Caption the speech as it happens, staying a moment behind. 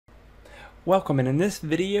Welcome, and in this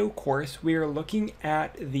video course we are looking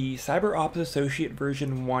at the CyberOps Associate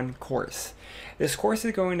version 1 course. This course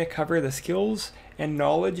is going to cover the skills and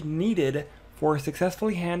knowledge needed for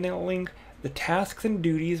successfully handling the tasks and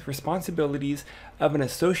duties, responsibilities of an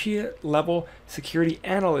associate level security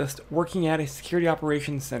analyst working at a security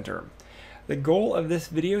operations center. The goal of this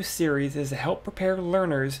video series is to help prepare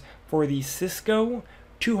learners for the Cisco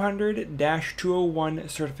 200-201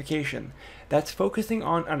 certification. That's focusing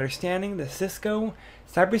on understanding the Cisco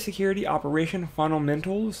Cybersecurity Operation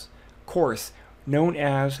Fundamentals course, known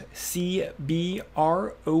as CBROPS.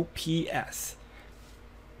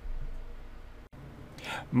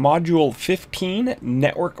 Module 15,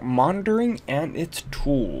 Network Monitoring and its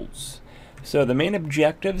Tools. So the main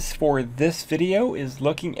objectives for this video is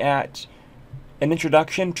looking at an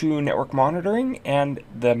introduction to network monitoring and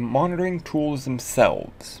the monitoring tools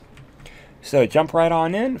themselves. So jump right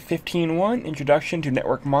on in. 15.1, Introduction to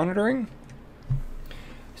Network Monitoring.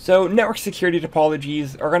 So network security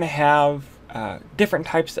topologies are going to have different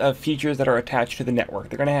types of features that are attached to the network.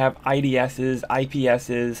 They're going to have IDSs,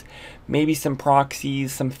 IPSs, maybe some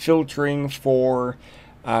proxies, some filtering for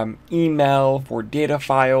email, for data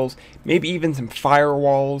files, maybe even some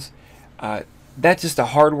firewalls. That's just a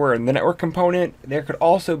hardware and the network component. There could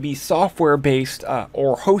also be software-based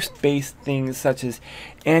or host-based things such as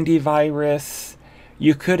antivirus.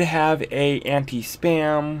 You could have a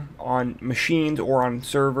anti-spam on machines or on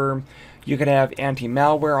server. You could have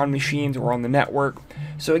anti-malware on machines or on the network.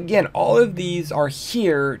 So again, all of these are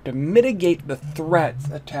here to mitigate the threats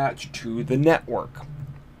attached to the network.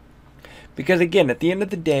 Because again, at the end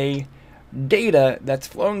of the day, data that's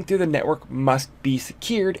flowing through the network must be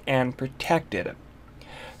secured and protected.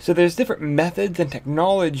 So there's different methods and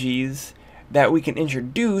technologies that we can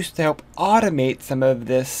introduce to help automate some of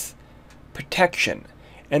this protection.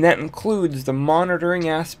 And that includes the monitoring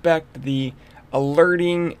aspect, the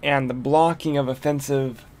alerting, and the blocking of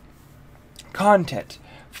offensive content.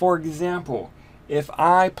 For example, if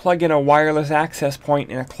I plug in a wireless access point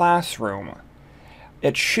in a classroom,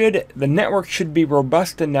 the network should be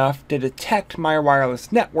robust enough to detect my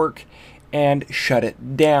wireless network and shut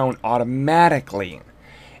it down automatically.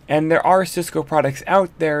 And there are Cisco products out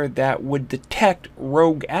there that would detect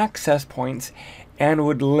rogue access points and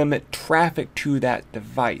would limit traffic to that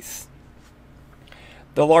device.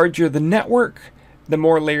 The larger the network, the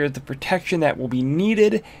more layers of protection that will be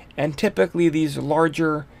needed, and typically these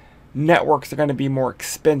larger networks are going to be more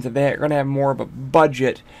expensive. They're going to have more of a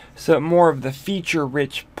budget, so more of the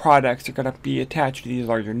feature-rich products are going to be attached to these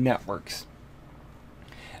larger networks.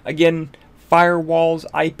 Again, firewalls,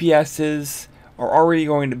 IPSs are already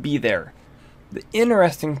going to be there. The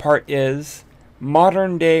interesting part is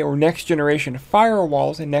modern day or next generation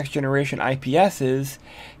firewalls and next generation IPSs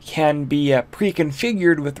can be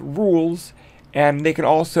pre-configured with rules, and they can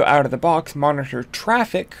also out of the box monitor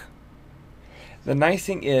traffic. The nice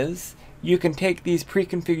thing is you can take these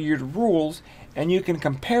pre-configured rules and you can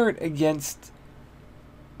compare it against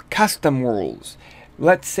custom rules.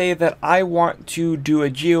 Let's say that I want to do a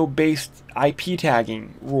geo-based IP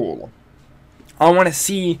tagging rule. I want to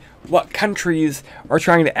see what countries are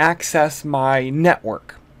trying to access my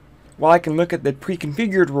network. Well, I can look at the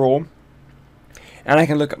pre-configured rule, and I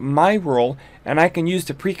can look at my rule, and I can use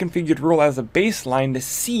the pre-configured rule as a baseline to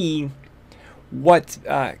see what's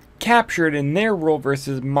captured in their rule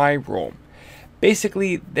versus my rule.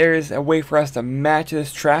 Basically, there's a way for us to match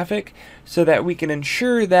this traffic so that we can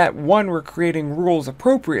ensure that, one, we're creating rules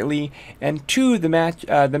appropriately, and two, the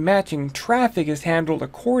matching traffic is handled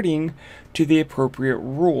according to the appropriate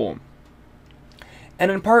rule.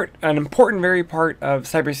 And an important very part of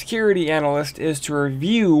cybersecurity analyst is to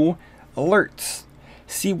review alerts,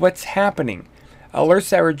 see what's happening. Alerts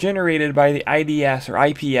that were generated by the IDS or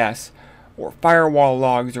IPS, or firewall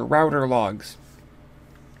logs or router logs,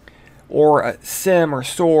 or a SIM or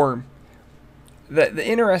SOAR. The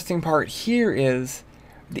interesting part here is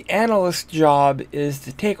the analyst's job is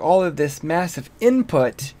to take all of this massive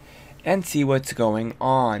input and see what's going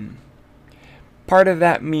on. Part of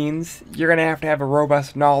that means you're going to have a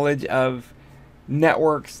robust knowledge of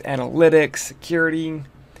networks, analytics, security,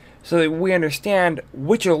 so that we understand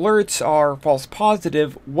which alerts are false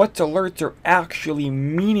positive, what alerts are actually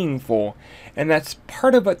meaningful. And that's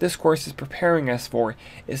part of what this course is preparing us for,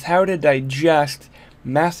 is how to digest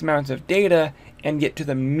mass amounts of data and get to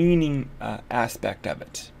the meaning aspect of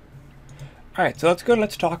it. Alright, so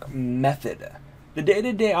let's talk method. The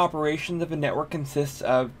day-to-day operations of a network consists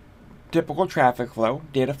of typical traffic flow,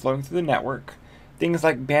 data flowing through the network, things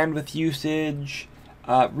like bandwidth usage,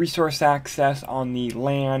 resource access on the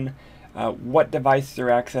LAN, what devices are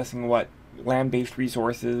accessing what land-based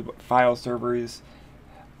resources, file servers.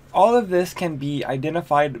 All of this can be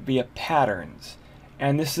identified via patterns,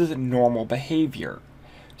 and this is normal behavior.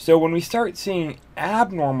 So when we start seeing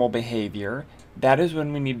abnormal behavior, that is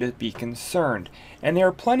when we need to be concerned. And there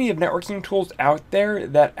are plenty of networking tools out there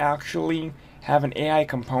that actually have an AI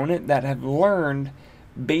component that have learned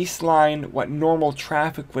baseline what normal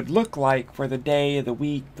traffic would look like for the day, the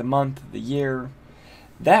week, the month, the year.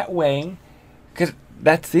 That way, because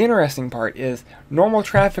that's the interesting part, is normal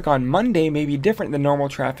traffic on Monday may be different than normal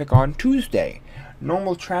traffic on Tuesday.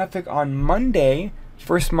 Normal traffic on Monday,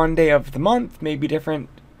 first Monday of the month, may be different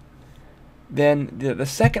than the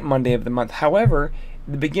second Monday of the month. However,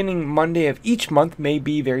 the beginning Monday of each month may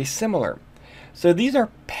be very similar. So these are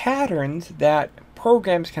patterns that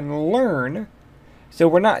programs can learn. So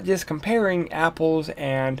we're not just comparing apples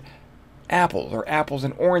and apples or apples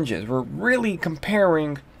and oranges. We're really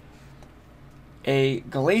comparing a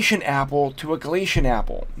Galatian apple to a Galatian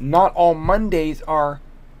apple. Not all Mondays are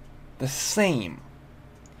the same.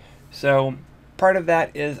 So part of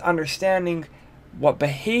that is understanding what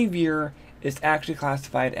behavior is actually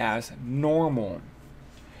classified as normal.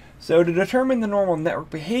 So to determine the normal network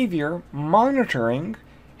behavior, monitoring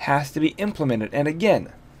has to be implemented. And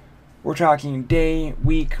again, we're talking day,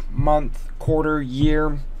 week, month, quarter,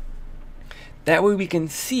 year. That way we can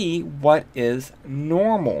see what is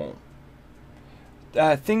normal.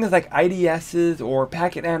 Things like IDSs or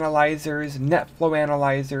packet analyzers, NetFlow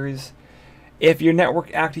analyzers, if your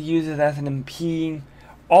network actually uses SNMP,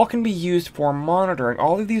 all can be used for monitoring.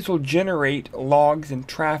 All of these will generate logs and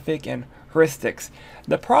traffic and heuristics.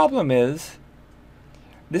 The problem is,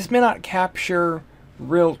 this may not capture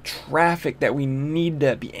real traffic that we need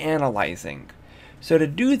to be analyzing. So to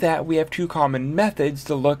do that, we have two common methods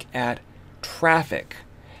to look at traffic.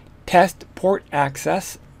 Test port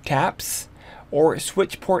access, TAPs, or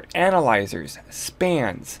switch port analyzers,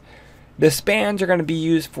 SPANs. The SPANs are going to be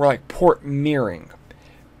used for like port mirroring.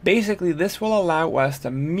 Basically, this will allow us to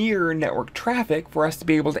mirror network traffic for us to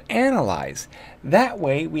be able to analyze. That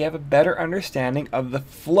way, we have a better understanding of the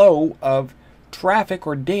flow of traffic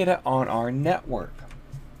or data on our network.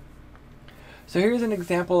 So here's an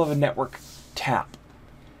example of a network tap.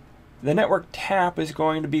 The network tap is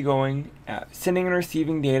going to be sending and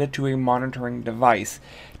receiving data to a monitoring device,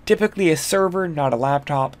 typically a server, not a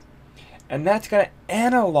laptop, and that's going to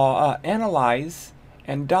analyze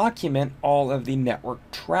and document all of the network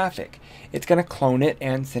traffic. It's going to clone it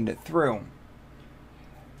and send it through.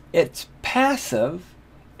 It's passive,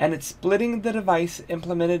 and it's splitting the device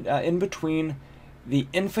implemented in between the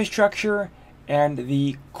infrastructure and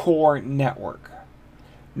the core network.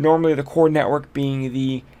 Normally the core network being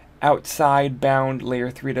the outside bound layer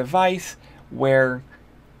 3 device where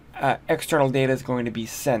external data is going to be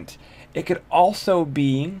sent. It could also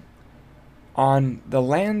be on the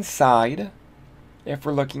LAN side if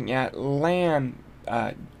we're looking at LAN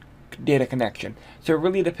data connection. So it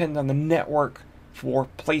really depends on the network for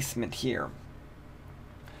placement here.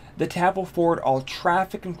 The tab will forward all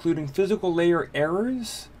traffic, including physical layer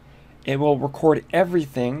errors. It will record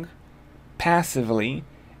everything passively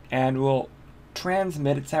and will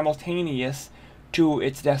transmit it simultaneous to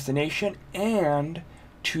its destination and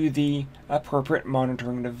to the appropriate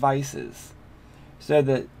monitoring devices. So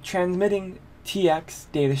the transmitting TX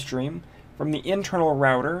data stream from the internal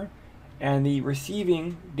router and the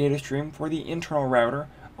receiving data stream for the internal router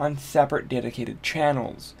on separate dedicated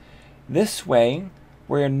channels. This way,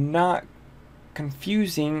 we're not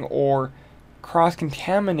confusing or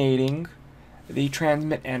cross-contaminating the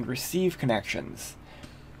transmit and receive connections.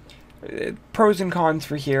 Pros and cons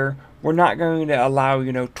for here, we're not going to allow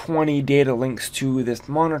 20 data links to this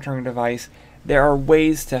monitoring device. There are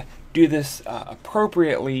ways to do this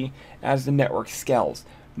appropriately as the network scales.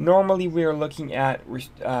 Normally we are looking at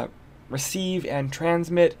receive and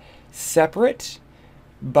transmit separate,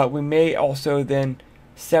 but we may also then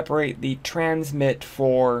separate the transmit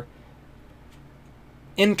for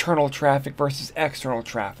internal traffic versus external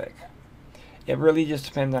traffic. It really just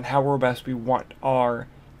depends on how robust we want our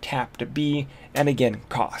tap to be, and again,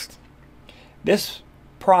 cost. This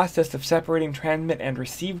process of separating transmit and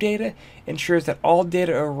receive data ensures that all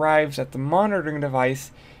data arrives at the monitoring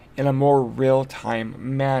device in a more real-time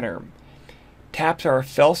manner. Taps are a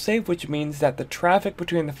fail-safe, which means that the traffic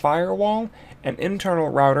between the firewall and internal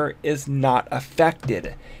router is not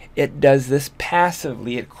affected. It does this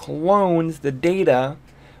passively. It clones the data,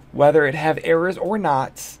 whether it have errors or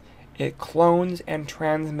not. It clones and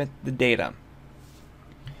transmits the data.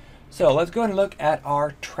 So let's go and look at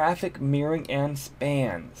our traffic mirroring and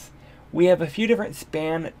spans. We have a few different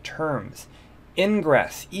span terms.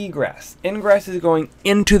 Ingress, egress. Ingress is going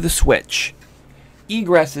into the switch.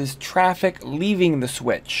 Egress is traffic leaving the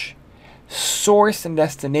switch. Source and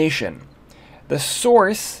destination. The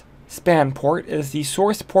source span port is the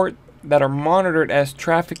source port that are monitored as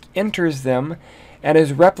traffic enters them and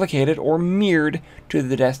is replicated or mirrored to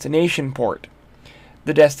the destination port.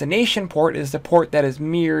 The destination port is the port that is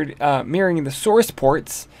mirroring the source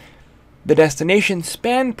ports. The destination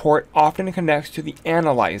span port often connects to the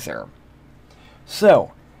analyzer.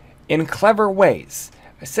 So, in clever ways,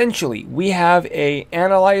 essentially, we have an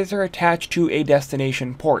analyzer attached to a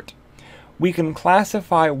destination port. We can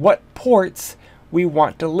classify what ports we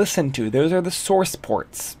want to listen to. Those are the source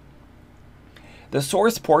ports. The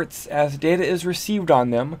source ports, as data is received on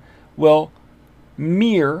them, will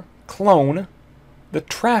clone the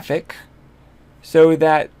traffic so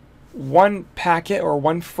that one packet or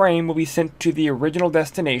one frame will be sent to the original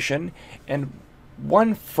destination and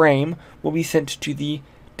one frame will be sent to the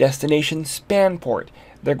destination span port.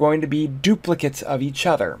 They're going to be duplicates of each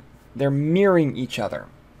other. They're mirroring each other.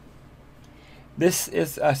 This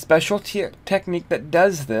is a special technique that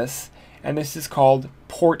does this, and this is called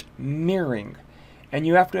port mirroring. And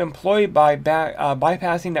you have to employ by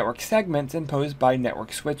bypassing network segments imposed by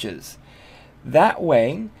network switches. That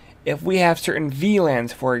way, if we have certain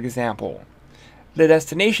VLANs, for example, the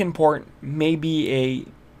destination port may be a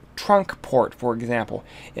trunk port, for example.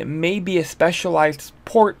 It may be a specialized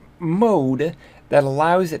port mode that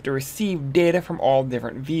allows it to receive data from all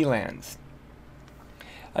different VLANs.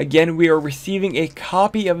 Again, we are receiving a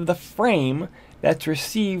copy of the frame that's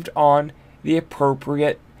received on the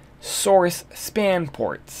appropriate source span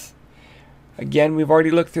ports. Again, we've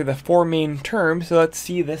already looked through the four main terms, so let's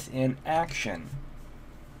see this in action.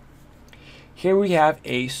 Here we have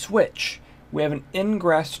a switch. We have an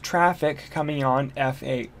ingress traffic coming on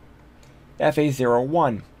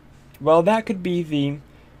FA01. Well, that could be the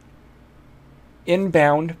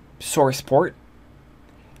inbound source port,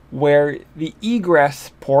 where the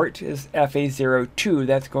egress port is FA02.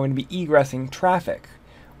 That's going to be egressing traffic.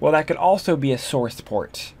 Well, that could also be a source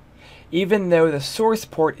port. Even though the source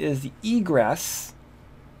port is the egress,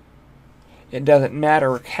 it doesn't matter.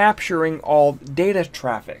 We're capturing all data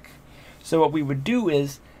traffic. So what we would do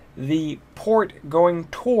is the port going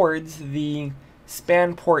towards the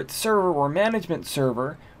span port server or management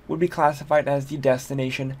server would be classified as the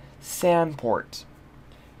destination SAN port.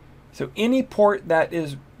 So any port that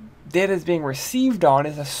data is being received on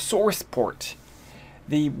is a source port.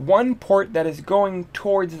 The one port that is going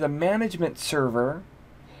towards the management server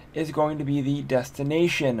is going to be the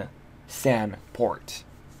destination SAN port.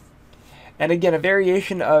 And again, a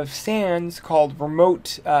variation of SANs called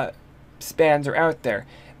remote spans are out there.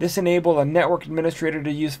 This enables a network administrator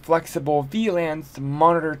to use flexible VLANs to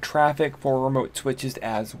monitor traffic for remote switches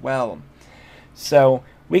as well. So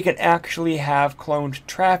we can actually have cloned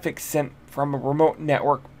traffic sent from a remote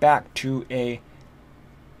network back to a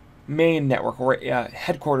main network or a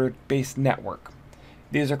headquarter-based network.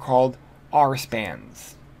 These are called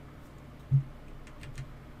RSpans.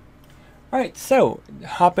 Alright, so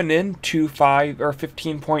hopping into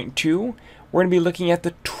 15.2, we're going to be looking at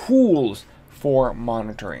the tools for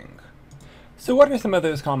monitoring. So what are some of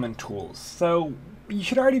those common tools? So you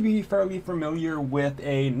should already be fairly familiar with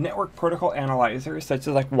a network protocol analyzer, such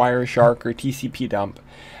as like Wireshark or TCP dump.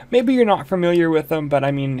 Maybe you're not familiar with them, but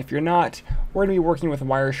I mean, if you're not, we're going to be working with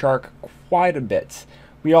Wireshark quite a bit.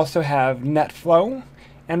 We also have NetFlow,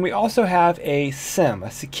 and we also have a SIEM,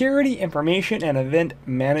 a Security Information and Event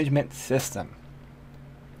Management System.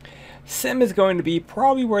 SIEM is going to be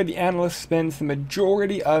probably where the analyst spends the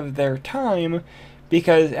majority of their time,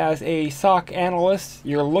 because as a SOC analyst,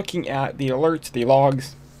 you're looking at the alerts, the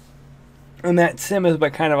logs, and that SIEM is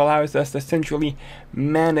what kind of allows us to essentially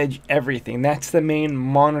manage everything. That's the main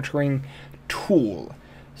monitoring tool.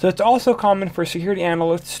 So it's also common for security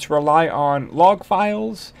analysts to rely on log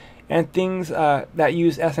files and things that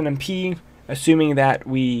use SNMP, assuming that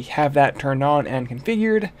we have that turned on and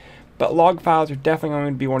configured, but log files are definitely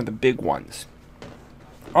going to be one of the big ones.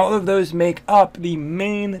 All of those make up the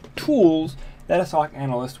main tools that a SOC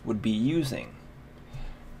analyst would be using.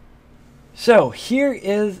 So here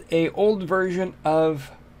is an old version of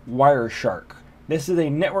Wireshark. This is a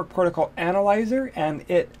network protocol analyzer, and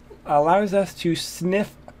it allows us to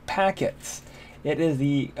sniff packets. It is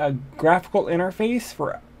the graphical interface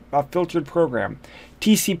for a filtered program.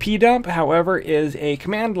 TCP dump, however, is a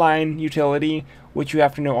command line utility, which you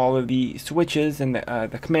have to know all of the switches and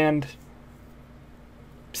the command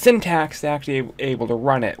syntax to actually be able to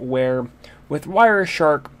run it, where with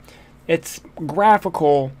Wireshark it's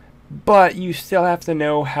graphical, but you still have to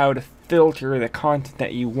know how to filter the content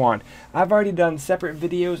that you want. I've already done separate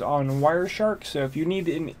videos on Wireshark, so if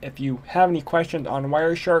you have any questions on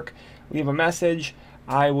Wireshark, leave a message.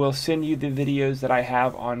 I will send you the videos that I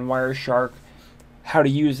have on Wireshark, how to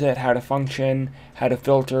use it, how to function, how to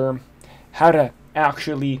filter, how to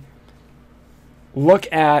actually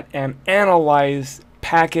look at and analyze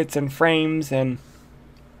packets and frames and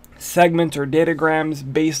segments or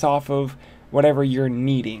datagrams based off of whatever you're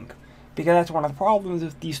needing. Because that's one of the problems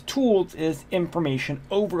with these tools is information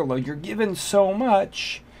overload. You're given so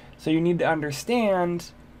much, so you need to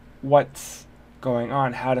understand what's going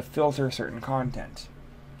on, how to filter certain content.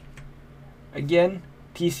 Again,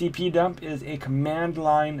 TCP dump is a command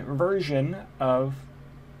line version of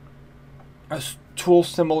a tool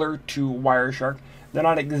similar to Wireshark. They're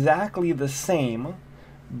not exactly the same,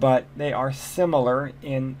 but they are similar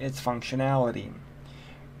in its functionality.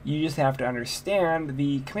 You just have to understand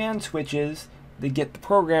the command switches that get the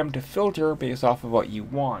program to filter based off of what you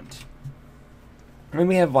want. And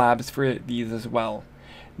we have labs for these as well.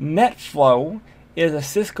 NetFlow is a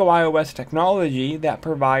Cisco iOS technology that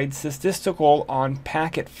provides statistical on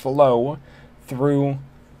packet flow through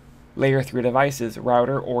layer 3 devices,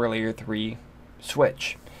 router or layer 3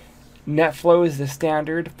 switch. NetFlow is the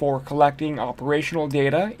standard for collecting operational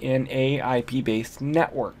data in a IP-based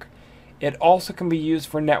network. It also can be used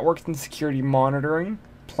for network and security monitoring,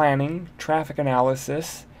 planning, traffic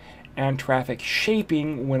analysis, and traffic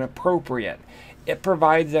shaping when appropriate. It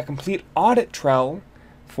provides a complete audit trail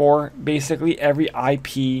for basically every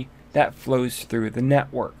IP that flows through the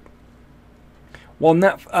network. While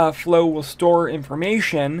NetFlow will store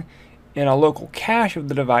information in a local cache of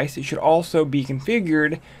the device, it should also be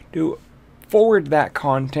configured to forward that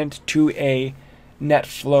content to a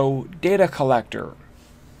NetFlow data collector.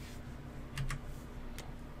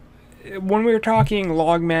 When we're talking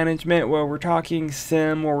log management, where we're talking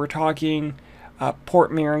SIM, where we're talking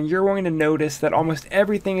port mirroring, you're going to notice that almost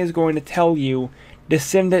everything is going to tell you to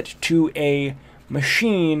send it to a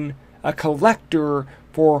machine, a collector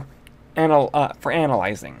for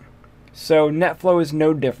analyzing. So NetFlow is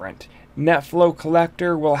no different. NetFlow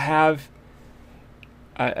collector will have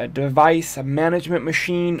a device, a management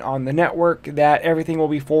machine on the network that everything will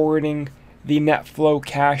be forwarding the NetFlow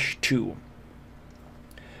cache to.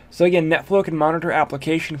 So again, NetFlow can monitor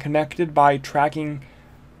application connected by tracking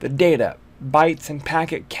the data, bytes, and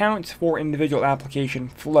packet counts for individual application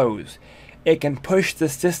flows. It can push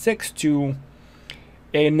statistics to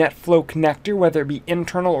a NetFlow connector, whether it be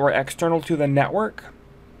internal or external to the network.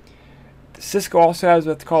 Cisco also has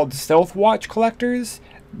what's called Stealth Watch collectors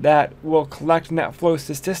that will collect NetFlow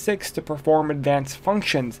statistics to perform advanced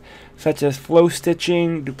functions such as flow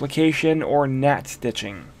stitching, duplication, or NAT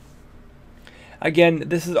stitching. Again,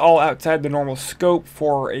 this is all outside the normal scope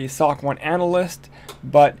for a SOC 1 analyst,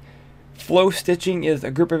 but flow stitching is a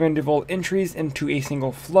group of individual entries into a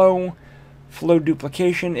single flow. Flow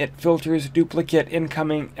duplication, it filters duplicate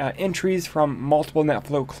incoming entries from multiple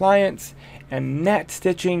NetFlow clients, and NAT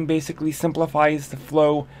stitching basically simplifies the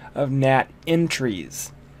flow of NAT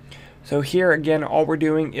entries. So here again, all we're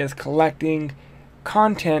doing is collecting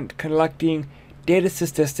content, collecting data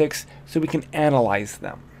statistics so we can analyze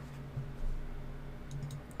them.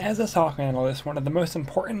 As a SOC analyst, one of the most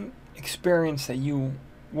important experience that you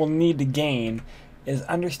will need to gain is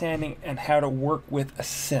understanding and how to work with a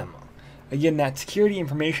SIM. Again, that security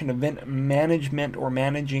information event management or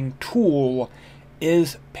managing tool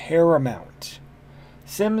is paramount.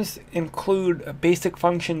 SIMs include basic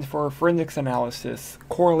functions for forensics analysis,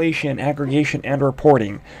 correlation, aggregation, and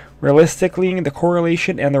reporting. Realistically, the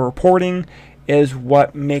correlation and the reporting is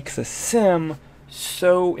what makes a SIM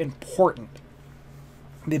so important.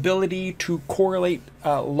 The ability to correlate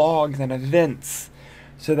logs and events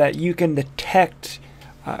so that you can detect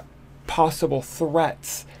possible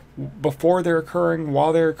threats before they're occurring,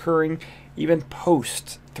 while they're occurring, even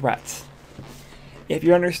post threats. If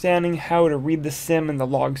you're understanding how to read the SIM and the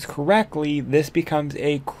logs correctly, this becomes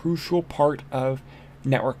a crucial part of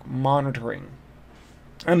network monitoring.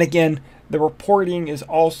 And again, the reporting is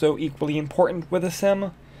also equally important with a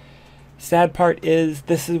SIM. Sad part is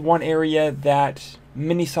this is one area that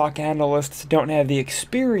many SOC analysts don't have the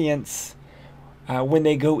experience when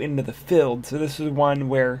they go into the field. So this is one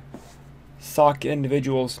where SOC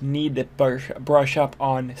individuals need to brush up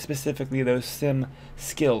on specifically those SIM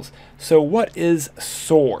skills. So what is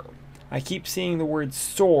SOAR? I keep seeing the word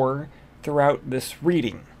SOAR throughout this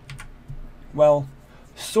reading. Well,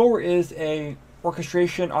 SOAR is a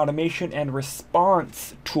orchestration, automation, and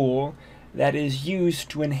response tool that is used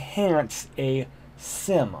to enhance a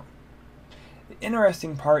SIM. The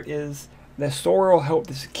interesting part is that SOAR will help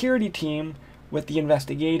the security team with the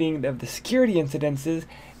investigating of the security incidences,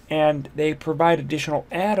 and they provide additional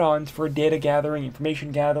add-ons for data gathering,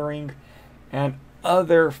 information gathering, and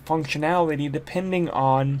other functionality depending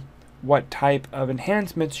on what type of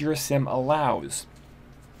enhancements your SIEM allows.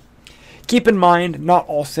 Keep in mind, not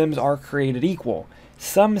all SIEMs are created equal.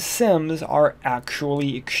 Some SIEMs are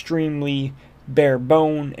actually extremely bare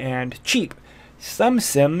bone and cheap. Some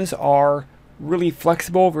SIEMs are really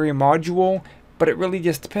flexible, very modular, but it really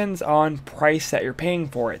just depends on price that you're paying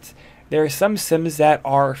for it. There are some SIEMs that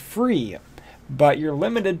are free, but you're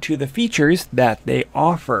limited to the features that they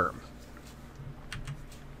offer.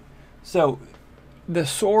 So the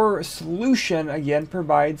SOAR solution, again,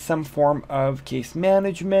 provides some form of case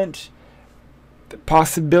management, the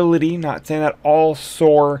possibility, not saying that all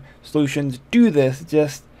SOAR solutions do this,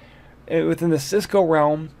 just within the Cisco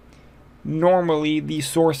realm, normally the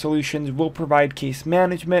SOAR solutions will provide case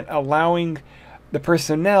management, allowing the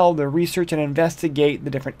personnel to research and investigate the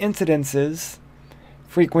different incidences,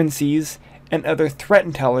 frequencies, and other threat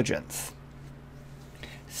intelligence.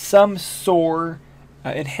 Some SOAR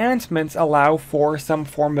enhancements allow for some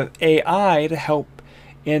form of AI to help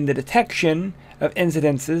in the detection of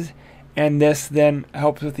incidences, and this then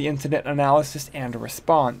helps with the incident analysis and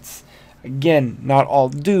response. Again, not all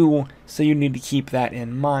do, so you need to keep that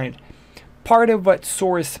in mind. Part of what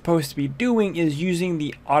SOAR is supposed to be doing is using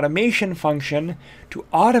the automation function to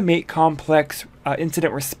automate complex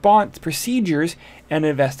incident response procedures and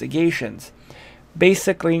investigations.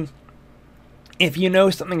 Basically, if you know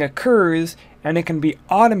something occurs and it can be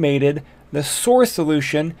automated, the SOAR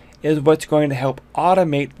solution is what's going to help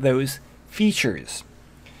automate those features.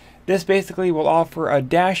 This basically will offer a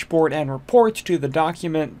dashboard and reports to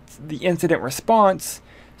document the incident response,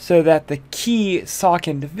 so that the key SOC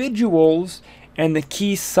individuals and the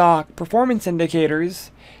key SOC performance indicators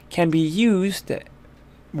can be used,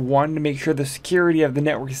 one, to make sure the security of the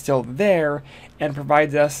network is still there, and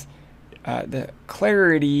provides us the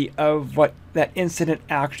clarity of what that incident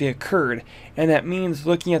actually occurred. And that means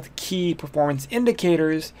looking at the key performance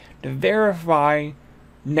indicators to verify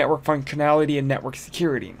network functionality and network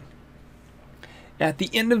security. At the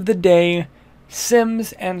end of the day,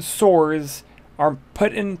 SIEMs and SOARs are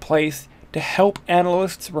put in place to help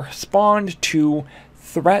analysts respond to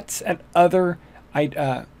threats and other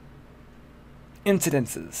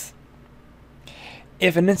incidences.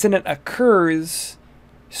 If an incident occurs,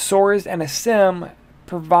 SOARs and a SIEM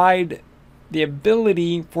provide the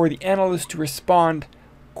ability for the analyst to respond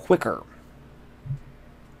quicker.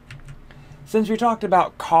 Since we talked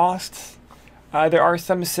about costs, there are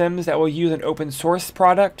some SIEMs that will use an open source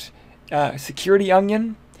product, Security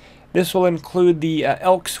Onion. This will include the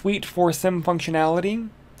ELK suite for SIEM functionality.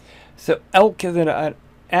 So ELK is an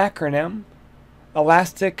acronym: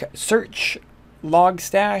 Elasticsearch,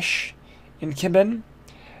 Logstash, and Kibin.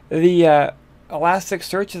 The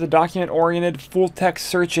Elasticsearch is a document-oriented full-text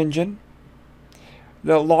search engine.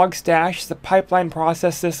 The Logstash is a pipeline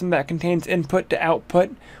process system that contains input to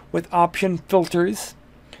output with option filters,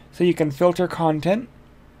 so you can filter content.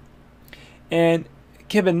 And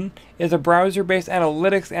Kibin is a browser-based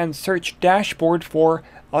analytics and search dashboard for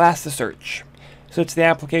Elasticsearch. So it's the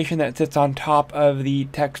application that sits on top of the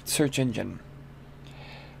text search engine.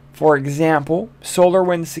 For example,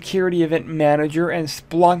 SolarWinds Security Event Manager and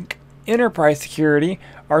Splunk Enterprise Security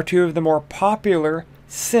are two of the more popular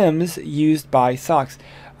SIEMs used by SOCs.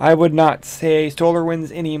 I would not say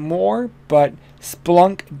SolarWinds anymore, but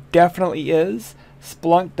Splunk definitely is.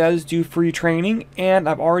 Splunk does do free training, and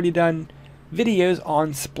I've already done videos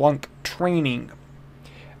on Splunk training.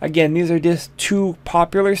 Again, these are just two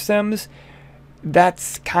popular SIEMs.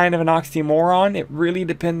 That's kind of an oxymoron. It really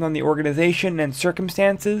depends on the organization and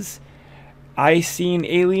circumstances. I've seen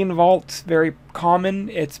Alien Vaults, very common.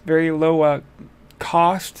 It's very low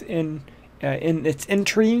cost in its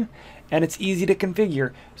entry, and it's easy to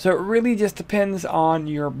configure. So it really just depends on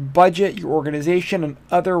your budget, your organization, and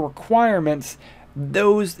other requirements.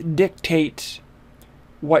 Those dictate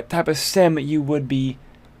what type of SIEM you would be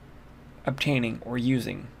obtaining or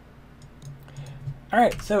using.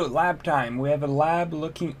 Alright, so lab time. We have a lab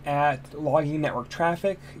looking at logging network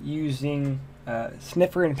traffic using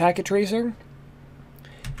Sniffer and Packet Tracer.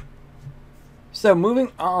 So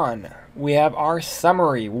moving on, we have our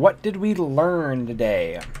summary. What did we learn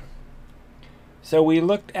today? So we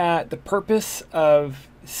looked at the purpose of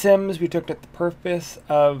SIEMs, we looked at the purpose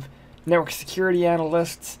of network security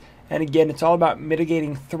analysts, and again, it's all about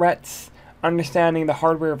mitigating threats, understanding the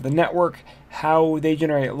hardware of the network, how they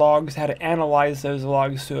generate logs, how to analyze those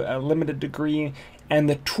logs to a limited degree, and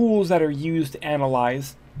the tools that are used to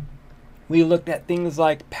analyze. We looked at things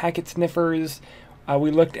like packet sniffers. We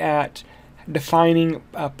looked at defining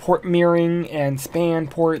port mirroring and span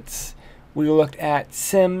ports. We looked at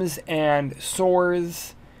SIMs and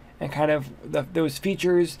SOARs and kind of those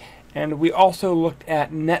features. And we also looked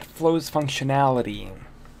at NetFlow's functionality.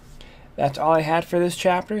 That's all I had for this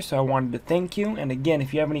chapter, so I wanted to thank you. And again,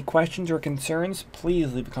 if you have any questions or concerns,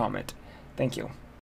 please leave a comment. Thank you.